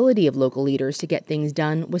the ability of local leaders to get things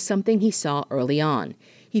done was something he saw early on.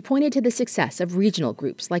 He pointed to the success of regional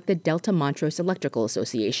groups like the Delta Montrose Electrical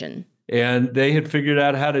Association. And they had figured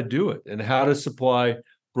out how to do it and how to supply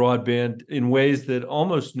broadband in ways that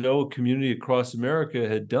almost no community across America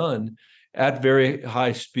had done at very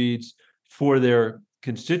high speeds for their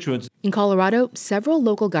constituents. In Colorado, several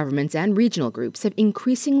local governments and regional groups have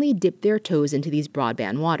increasingly dipped their toes into these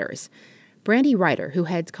broadband waters. Brandy Ryder, who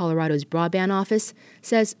heads Colorado's broadband office,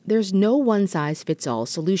 says there's no one-size-fits-all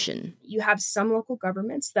solution. You have some local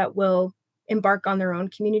governments that will embark on their own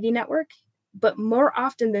community network, but more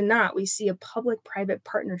often than not, we see a public-private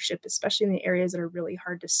partnership, especially in the areas that are really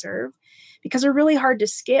hard to serve, because they're really hard to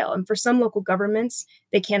scale. And for some local governments,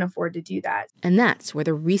 they can't afford to do that. And that's where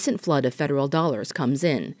the recent flood of federal dollars comes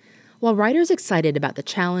in. While Ryder's excited about the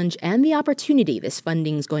challenge and the opportunity this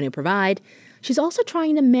funding is going to provide, she's also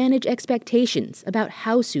trying to manage expectations about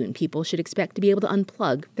how soon people should expect to be able to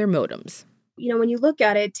unplug their modems. When you look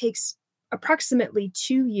at it, it takes approximately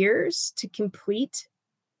 2 years to complete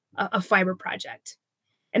a fiber project.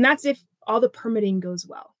 And that's if all the permitting goes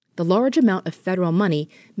well. The large amount of federal money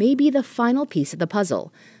may be the final piece of the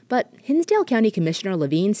puzzle, but Hinsdale County Commissioner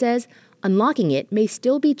Levine says unlocking it may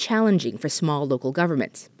still be challenging for small local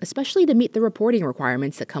governments, especially to meet the reporting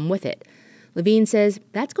requirements that come with it. Levine says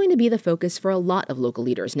that's going to be the focus for a lot of local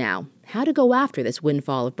leaders now, how to go after this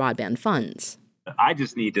windfall of broadband funds. I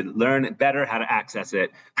just need to learn better how to access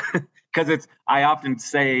it. Because I often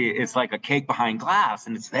say it's like a cake behind glass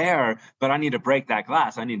and it's there, but I need to break that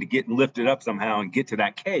glass. I need to get lifted up somehow and get to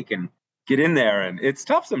that cake and get in there. And it's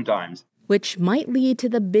tough sometimes. Which might lead to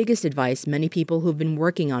the biggest advice many people who've been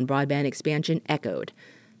working on broadband expansion echoed.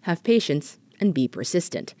 Have patience and be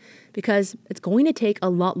persistent, because it's going to take a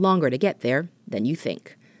lot longer to get there than you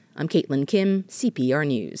think. I'm Caitlin Kim, CPR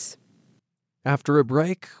News. After a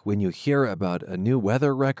break, when you hear about a new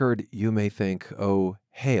weather record, you may think, oh,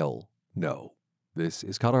 hail. No. This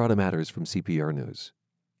is Colorado Matters from CPR News.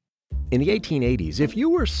 In the 1880s, if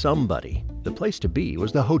you were somebody, the place to be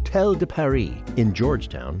was the Hotel de Paris in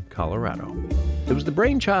Georgetown, Colorado. It was the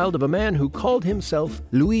brainchild of a man who called himself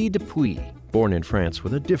Louis Dupuy. Born in France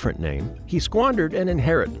with a different name, he squandered an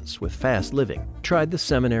inheritance with fast living, tried the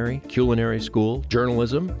seminary, culinary school,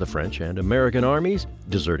 journalism, the French and American armies,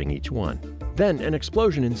 deserting each one. Then an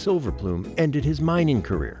explosion in silver plume ended his mining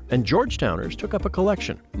career, and Georgetowners took up a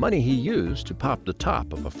collection, money he used to pop the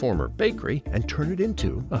top of a former bakery and turn it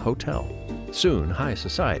into a hotel. Soon, high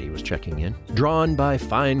society was checking in, drawn by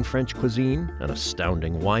fine French cuisine, an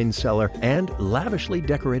astounding wine cellar, and lavishly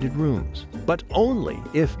decorated rooms. But only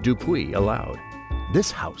if Dupuy allowed.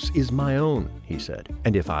 "This house is my own," he said,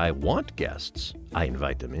 "and if I want guests, I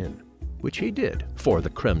invite them in." Which he did for the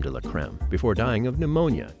creme de la creme before dying of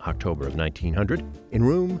pneumonia October of 1900 in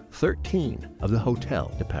room 13 of the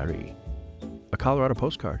Hotel de Paris. A Colorado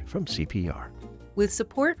postcard from CPR. With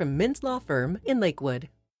support from Mintz Law Firm in Lakewood.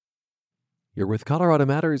 You're with Colorado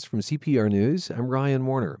Matters from CPR News. I'm Ryan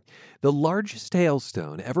Warner. The largest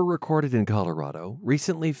hailstone ever recorded in Colorado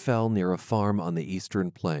recently fell near a farm on the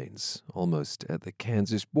eastern plains, almost at the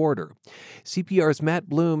Kansas border. CPR's Matt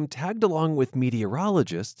Bloom tagged along with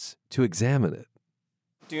meteorologists to examine it.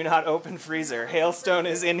 Do not open freezer. Hailstone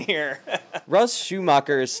is in here. Russ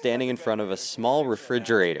Schumacher is standing in front of a small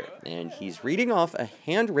refrigerator, and he's reading off a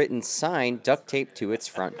handwritten sign duct taped to its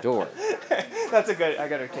front door. That's a good, I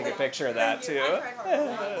gotta take a picture of that too.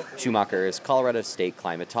 Schumacher is Colorado State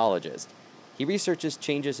climatologist. He researches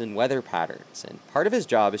changes in weather patterns, and part of his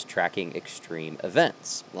job is tracking extreme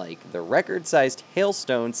events, like the record-sized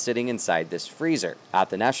hailstone sitting inside this freezer at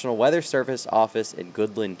the National Weather Service office in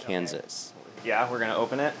Goodland, Kansas. Yeah, we're gonna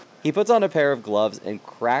open it. He puts on a pair of gloves and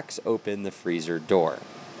cracks open the freezer door.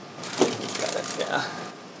 Got it, yeah.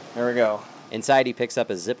 There we go. Inside, he picks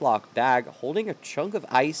up a Ziploc bag holding a chunk of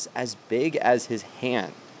ice as big as his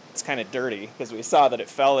hand. It's kind of dirty because we saw that it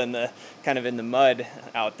fell in the mud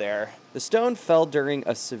out there. The stone fell during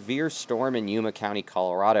a severe storm in Yuma County,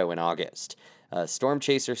 Colorado in August. A storm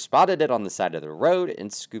chaser spotted it on the side of the road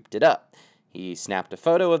and scooped it up. He snapped a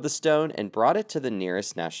photo of the stone and brought it to the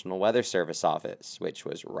nearest National Weather Service office, which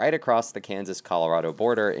was right across the Kansas-Colorado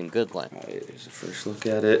border in Goodland. Here's a first look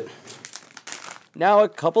at it. Now, a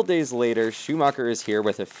couple days later, Schumacher is here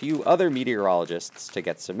with a few other meteorologists to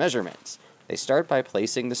get some measurements. They start by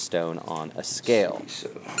placing the stone on a scale. So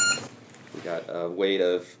we got a weight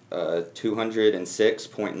of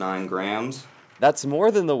 206.9 grams. That's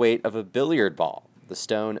more than the weight of a billiard ball. The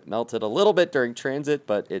stone melted a little bit during transit,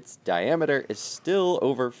 but its diameter is still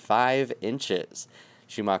over 5 inches.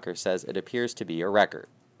 Schumacher says it appears to be a record.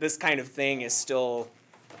 This kind of thing is still,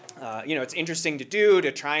 it's interesting to do to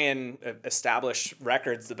try and establish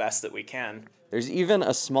records the best that we can. There's even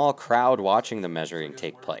a small crowd watching the measuring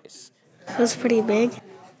take place. It was pretty big.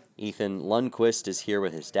 Ethan Lundquist is here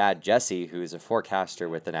with his dad, Jesse, who's a forecaster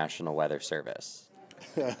with the National Weather Service.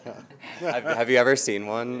 Have you ever seen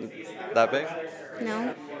one that big?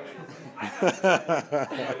 No.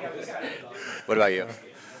 What about you?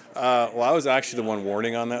 Well, I was actually the one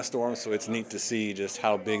warning on that storm, so it's neat to see just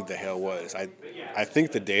how big the hail was. I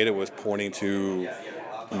think the data was pointing to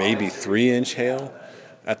maybe 3-inch hail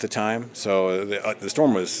at the time. So the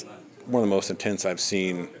storm was one of the most intense I've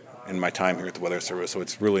seen in my time here at the Weather Service. So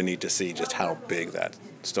it's really neat to see just how big that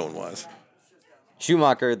stone was.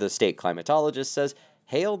 Schumacher, the state climatologist, says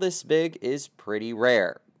hail this big is pretty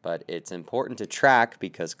rare, but it's important to track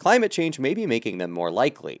because climate change may be making them more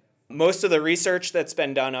likely. Most of the research that's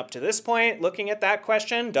been done up to this point looking at that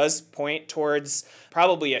question does point towards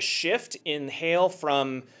probably a shift in hail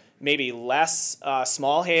from maybe less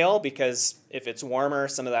small hail, because if it's warmer,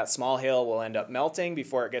 some of that small hail will end up melting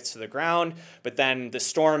before it gets to the ground. But then the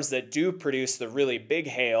storms that do produce the really big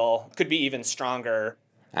hail could be even stronger.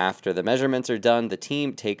 After the measurements are done, the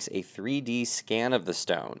team takes a 3D scan of the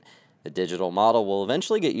stone. The digital model will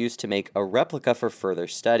eventually get used to make a replica for further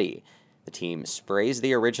study. The team sprays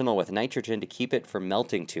the original with nitrogen to keep it from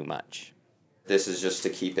melting too much. This is just to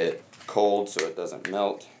keep it cold so it doesn't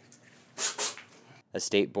melt. A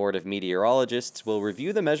state board of meteorologists will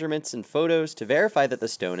review the measurements and photos to verify that the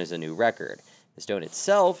stone is a new record. The stone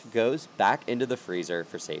itself goes back into the freezer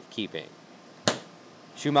for safekeeping.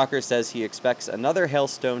 Schumacher says he expects another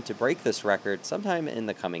hailstone to break this record sometime in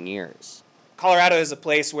the coming years. Colorado is a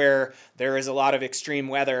place where there is a lot of extreme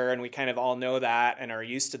weather, and we kind of all know that and are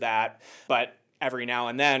used to that. But every now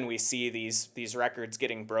and then we see these records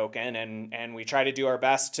getting broken, and we try to do our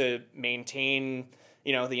best to maintain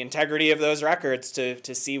the integrity of those records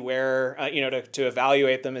to see where, to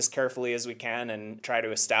evaluate them as carefully as we can and try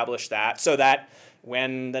to establish that so that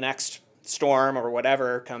when the next storm or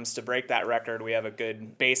whatever comes to break that record, we have a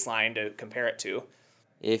good baseline to compare it to.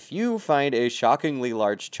 If you find a shockingly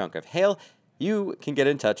large chunk of hail, you can get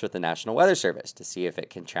in touch with the National Weather Service to see if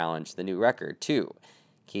it can challenge the new record, too.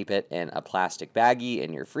 Keep it in a plastic baggie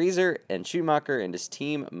in your freezer, and Schumacher and his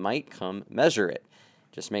team might come measure it.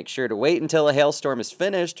 Just make sure to wait until a hailstorm is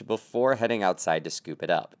finished before heading outside to scoop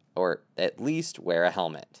it up, or at least wear a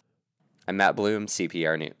helmet. I'm Matt Bloom,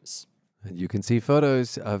 CPR News. And you can see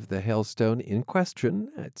photos of the hailstone in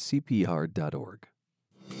question at cpr.org.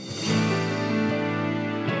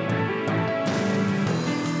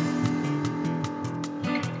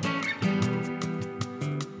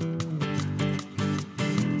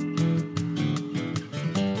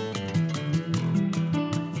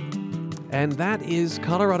 And that is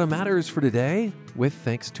Colorado Matters for today, with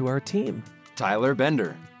thanks to our team. Tyler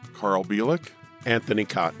Bender, Carl Bielik, Anthony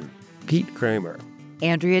Cotton, Pete Kramer,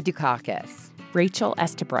 Andrea Dukakis, Rachel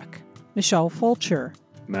Estabrook, Michelle Fulcher,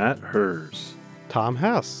 Matt Hers, Tom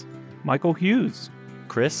Hess, Michael Hughes,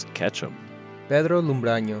 Chris Ketchum, Pedro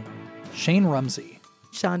Lumbraño, Shane Rumsey,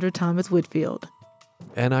 Chandra Thomas Whitfield.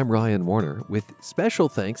 And I'm Ryan Warner, with special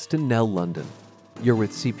thanks to Nell London. You're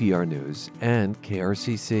with CPR News and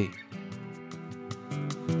KRCC.